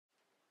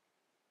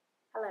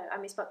Hello,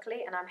 I'm Miss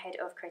Buckley and I'm Head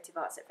of Creative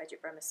Arts at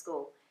Frederick Bremer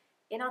School.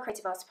 In our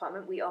Creative Arts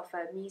department we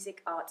offer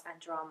music, art and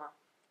drama.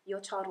 Your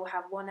child will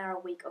have 1 hour a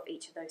week of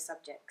each of those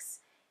subjects.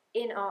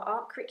 In our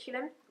art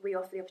curriculum we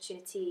offer the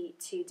opportunity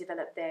to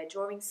develop their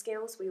drawing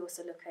skills. We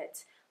also look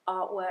at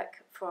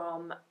artwork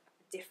from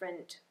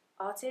different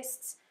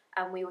artists,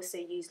 and we also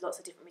use lots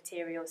of different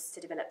materials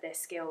to develop their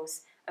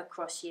skills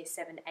across year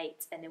 7,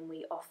 8, and then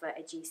we offer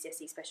a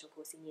GCSE special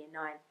course in year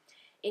 9.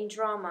 In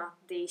drama,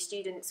 the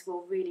students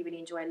will really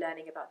enjoy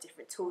learning about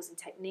different tools and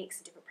techniques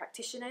and different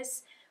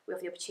practitioners. We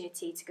have the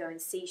opportunity to go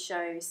and see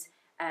shows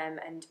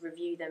and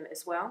review them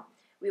as well.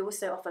 We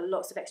also offer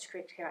lots of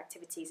extracurricular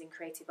activities in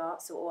creative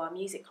arts, so all our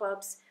music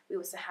clubs. We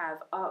also have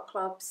art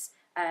clubs,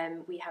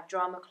 we have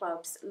drama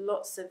clubs,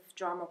 lots of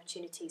drama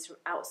opportunities from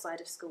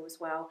outside of school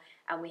as well,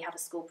 and we have a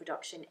school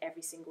production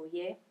every single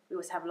year. We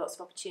also have lots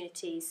of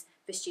opportunities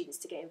for students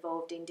to get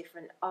involved in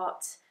different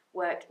art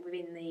work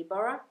within the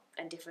borough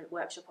and different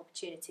workshop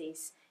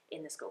opportunities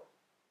in the school.